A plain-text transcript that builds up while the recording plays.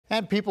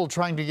And people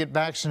trying to get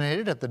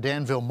vaccinated at the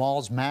Danville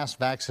Mall's mass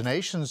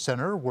vaccination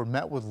center were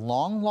met with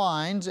long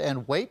lines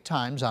and wait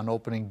times on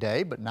opening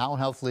day, but now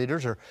health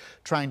leaders are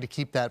trying to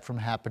keep that from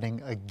happening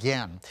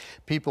again.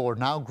 People are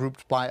now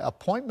grouped by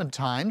appointment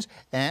times,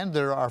 and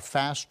there are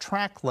fast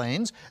track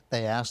lanes.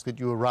 They ask that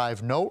you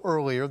arrive no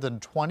earlier than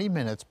 20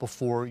 minutes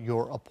before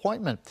your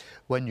appointment.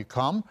 When you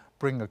come,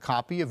 bring a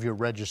copy of your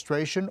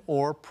registration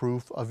or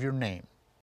proof of your name.